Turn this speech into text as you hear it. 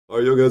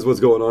Alright, yo guys, what's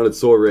going on? It's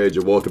Soul Rage,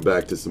 and welcome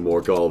back to some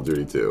more Call of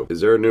Duty 2.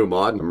 Is there a new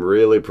mod? I'm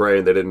really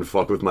praying they didn't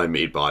fuck with my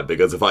meat bot,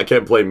 because if I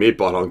can't play meat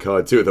bot on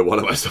CoD 2, then what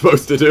am I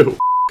supposed to do?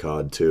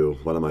 CoD 2,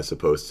 what am I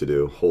supposed to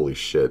do? Holy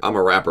shit. I'm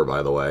a rapper,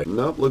 by the way.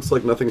 Nope, looks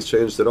like nothing's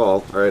changed at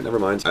all. Alright, never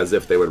mind. As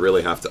if they would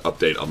really have to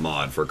update a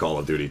mod for Call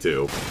of Duty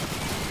 2.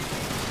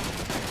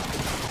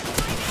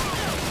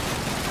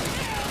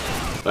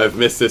 I've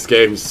missed this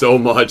game so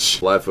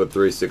much. Left with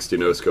 360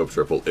 no scope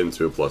triple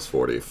into a plus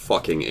 40.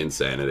 Fucking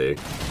insanity.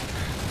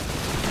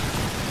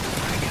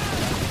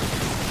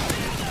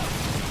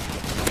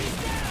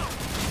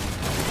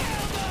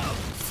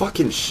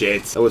 Fucking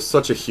shit. That was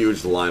such a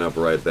huge lineup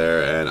right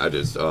there, and I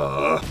just,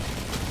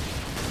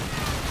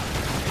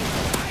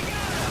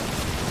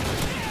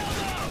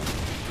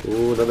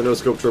 Ooh, another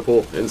no-scope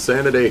triple.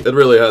 Insanity. It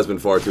really has been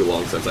far too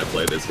long since I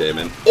played this game,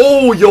 and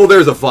oh, yo,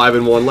 there's a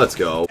 5-1. Let's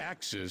go.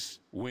 Axis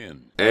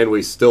win. And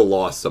we still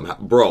lost somehow.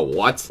 Bro,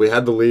 what? We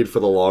had the lead for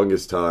the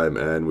longest time,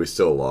 and we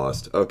still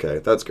lost. Okay,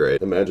 that's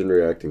great. Imagine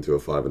reacting to a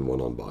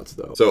 5-1 on bots,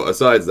 though. So,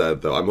 asides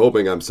that, though, I'm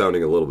hoping I'm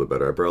sounding a little bit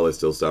better. I probably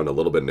still sound a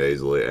little bit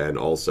nasally, and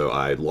also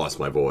I lost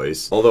my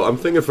voice. Although, I'm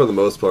thinking for the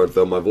most part,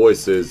 though, my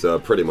voice is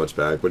pretty much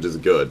back, which is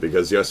good,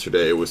 because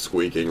yesterday it was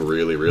squeaking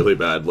really, really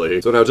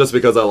badly. So now, just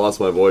because I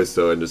lost my voice,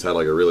 though, and just had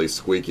like a really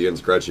squeaky and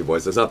scratchy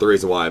voice, that's not the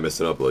reason why I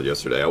missed an upload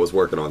yesterday. I was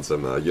working on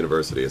some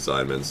university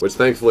assignments, which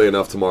thankfully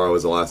enough, tomorrow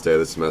is the last day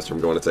of the semester. I'm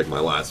going to take my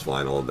last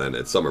final, and then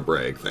it's summer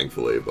break,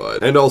 thankfully,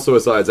 but... And also,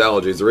 besides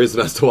allergies, the reason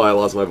as to why I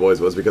lost my voice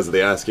was because of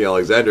the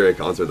Alexandria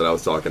concert that I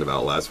was talking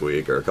about last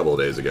week, or a couple of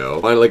days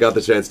ago. Finally got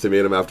the chance to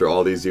meet him after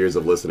all these years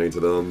of listening to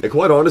them, and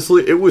quite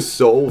honestly, it was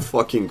so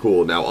fucking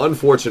cool. Now,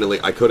 unfortunately,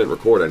 I couldn't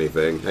record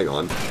anything. Hang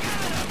on.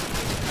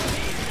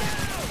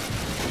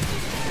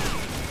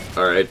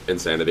 Alright,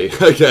 insanity,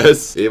 I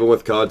guess. Even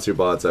with CoD 2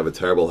 bots, I have a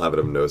terrible habit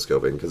of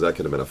no-scoping, because that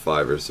could have been a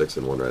 5 or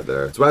 6-1 right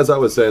there. So as I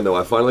was saying, though,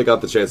 I finally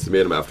got the chance to meet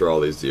him after all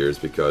these years,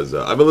 because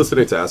I've been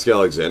listening to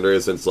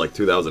Alexandria since, like,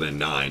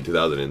 2009,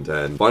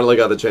 2010. Finally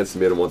got the chance to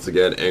meet him once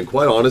again, and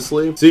quite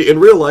honestly, see, in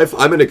real life,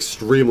 I'm an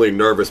extremely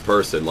nervous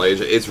person. Like,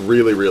 it's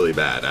really, really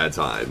bad at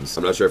times.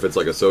 I'm not sure if it's,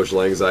 like, a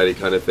social anxiety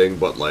kind of thing,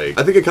 but, like,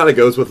 I think it kind of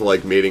goes with,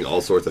 like, meeting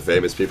all sorts of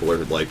famous people, or,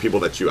 like, people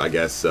that you, I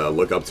guess,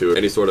 look up to.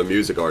 Any sort of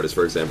music artist,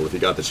 for example, if you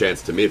got the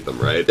chance to meet them,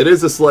 right? It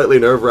is a slightly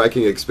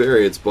nerve-wracking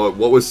experience, but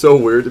what was so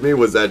weird to me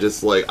was that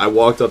just, like, I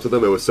walked up to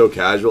them, it was so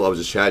casual, I was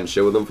just chatting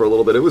shit with them for a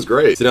little bit, it was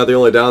great. So now the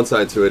only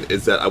downside to it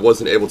is that I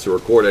wasn't able to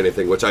record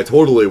anything, which I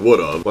totally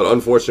would've, but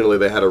unfortunately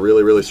they had a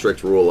really, really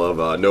strict rule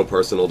of, no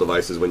personal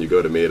devices when you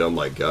go to meet them,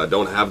 like,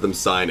 don't have them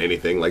sign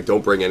anything, like,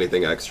 don't bring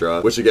anything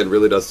extra, which again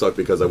really does suck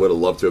because I would've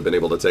loved to have been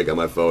able to take out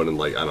my phone and,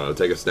 like, I don't know,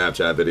 take a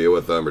Snapchat video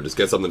with them, or just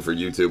get something for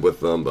YouTube with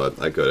them,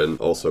 but I couldn't.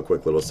 Also, a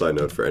quick little side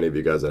note for any of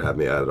you guys that have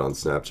me added on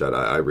Snapchat,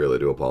 I really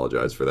do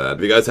apologize for that.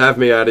 If you guys have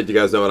me added, you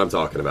guys know what I'm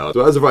talking about.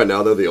 So as of right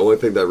now, though, the only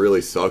thing that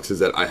really sucks is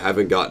that I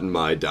haven't gotten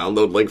my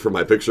download link for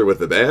my picture with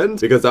the band,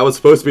 because that was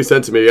supposed to be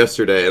sent to me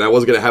yesterday, and I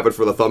was gonna have it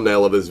for the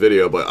thumbnail of this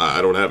video, but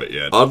I don't have it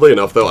yet. Oddly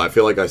enough, though, I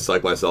feel like I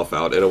psyched myself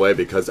out in a way,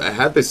 because I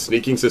had this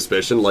sneaking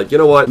suspicion, like, you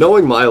know what,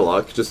 knowing my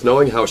luck, just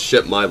knowing how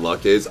shit my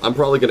luck is, I'm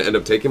probably gonna end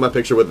up taking my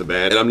picture with the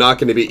band, and I'm not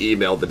gonna be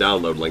emailed the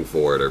download link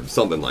for it, or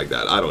something like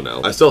that. I don't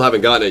know. I still haven't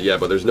gotten it yet,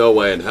 but there's no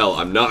way in hell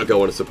I'm not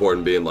going to support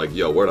and being like,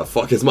 yo, where the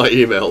fuck is my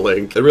email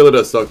link? It really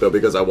does suck, though,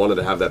 because I wanted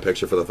to have that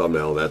picture for the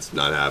thumbnail, and that's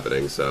not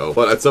happening, so.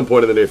 But at some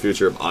point in the near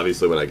future,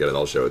 obviously when I get it,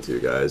 I'll show it to you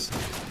guys.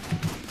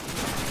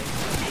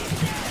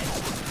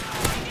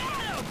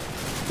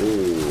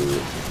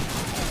 Ooh.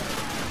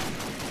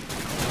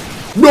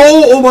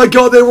 No! Oh my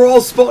god, they were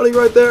all spawning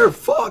right there!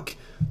 Fuck!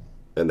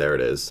 And there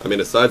it is. I mean,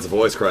 besides the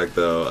voice crack,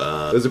 though,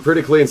 it was a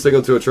pretty clean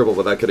single to a triple,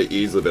 but that could have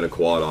easily been a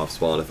quad off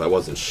spawn if I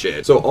wasn't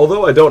shit. So,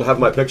 although I don't have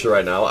my picture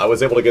right now, I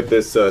was able to get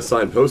this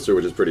signed poster,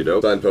 which is pretty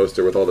dope. Signed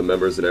poster with all the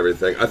members and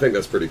everything. I think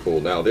that's pretty cool.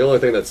 Now, the only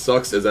thing that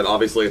sucks is that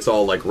obviously it's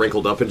all, like,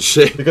 wrinkled up and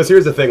shit. Because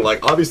here's the thing,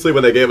 like, obviously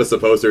when they gave us the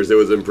posters, it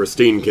was in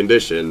pristine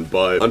condition,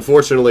 but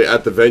unfortunately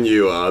at the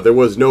venue, there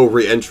was no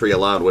re-entry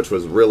allowed, which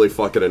was really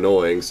fucking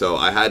annoying, so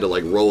I had to,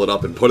 like, roll it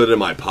up and put it in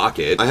my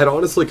pocket. I had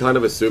honestly kind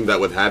of assumed that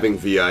with having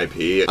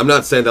VIP, I'm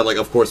not saying that, like,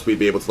 of course we'd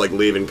be able to, like,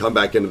 leave and come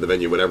back into the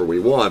venue whenever we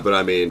want, but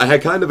I mean, I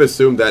had kind of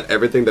assumed that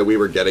everything that we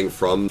were getting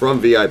from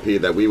VIP,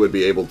 that we would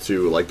be able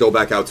to, like, go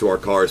back out to our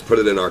cars, put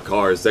it in our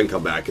cars, then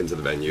come back into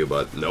the venue,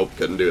 but nope,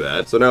 couldn't do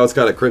that. So now it's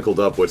kind of crinkled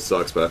up, which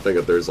sucks, but I think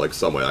that there's, like,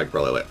 some way I could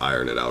probably, like,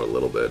 iron it out a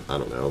little bit. I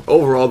don't know.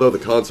 Overall, though, the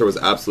concert was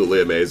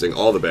absolutely amazing.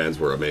 All the bands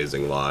were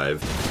amazing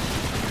live.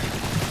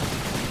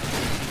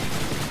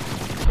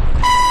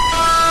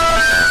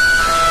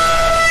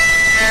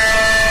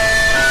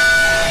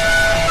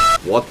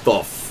 What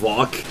the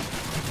fuck?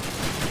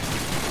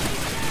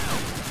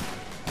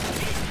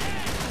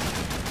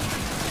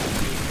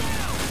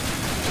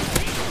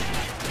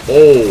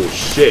 Oh,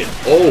 shit.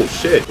 Oh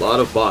shit. A lot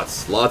of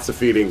bots. Lots of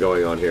feeding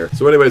going on here.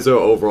 So anyways, though,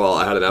 overall,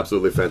 I had an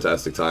absolutely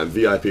fantastic time.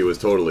 VIP was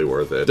totally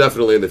worth it.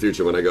 Definitely in the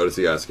future when I go to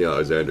see Asking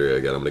Alexandria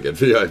again, I'm gonna get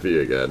VIP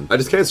again. I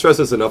just can't stress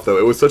this enough though.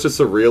 It was such a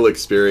surreal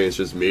experience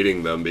just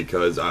meeting them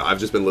because I've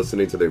just been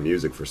listening to their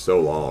music for so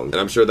long. And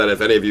I'm sure that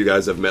if any of you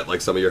guys have met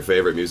like some of your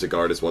favorite music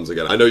artists, once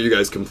again, I know you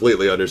guys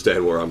completely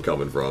understand where I'm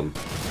coming from.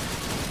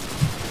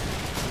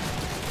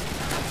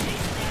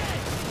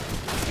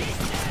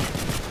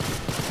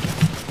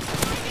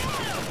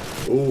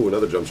 Ooh,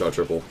 another jump shot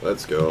triple.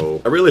 Let's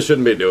go. I really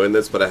shouldn't be doing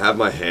this, but I have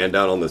my hand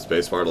down on the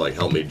spacebar to like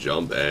help me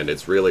jump, and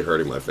it's really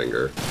hurting my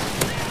finger.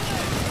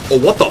 Oh,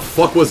 what the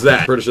fuck was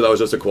that? Pretty sure that was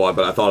just a quad,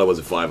 but I thought it was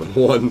a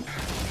 5-on-1.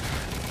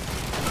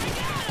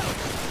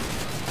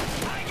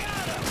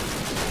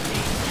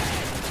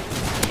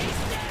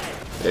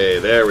 Hey,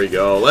 there we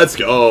go. Let's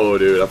go,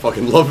 dude. I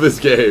fucking love this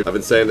game. I've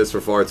been saying this for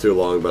far too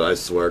long, but I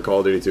swear Call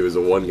of Duty 2 is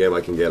the one game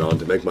I can get on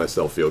to make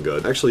myself feel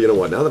good. Actually, you know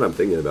what? Now that I'm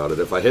thinking about it,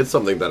 if I hit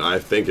something that I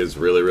think is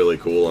really, really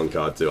cool on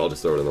CoD 2, I'll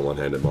just throw it in the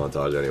one-handed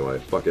montage anyway.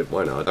 Fuck it,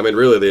 why not? I mean,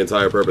 really, the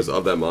entire purpose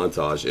of that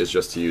montage is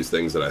just to use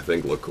things that I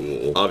think look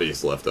cool.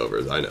 Obvious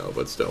leftovers, I know,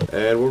 but still.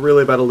 And we're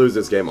really about to lose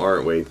this game,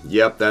 aren't we?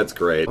 Yep, that's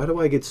great. Why do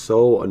I get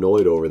so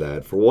annoyed over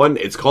that? For one,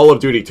 it's Call of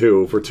Duty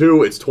 2. For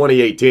two, it's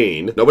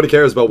 2018. Nobody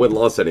cares about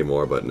win-loss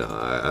anymore, but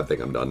nah, I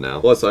think I'm done now.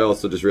 Plus, I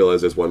also just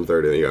realized it's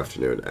 1:30 in the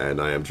afternoon, and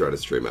I am trying to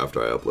stream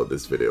after I upload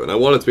this video, and I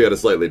want it to be at a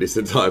slightly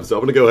decent time, so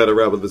I'm gonna go ahead and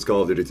wrap up this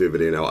Call of Duty 2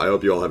 video now. I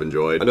hope you all have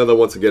enjoyed. I know that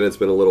once again, it's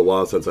been a little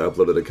while since I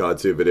uploaded a CoD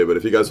 2 video, but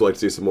if you guys would like to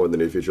see some more in the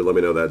near future, let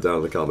me know that down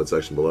in the comment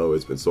section below.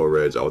 It's been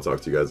Rage. I will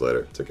talk to you guys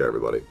later. Take care,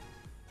 everybody.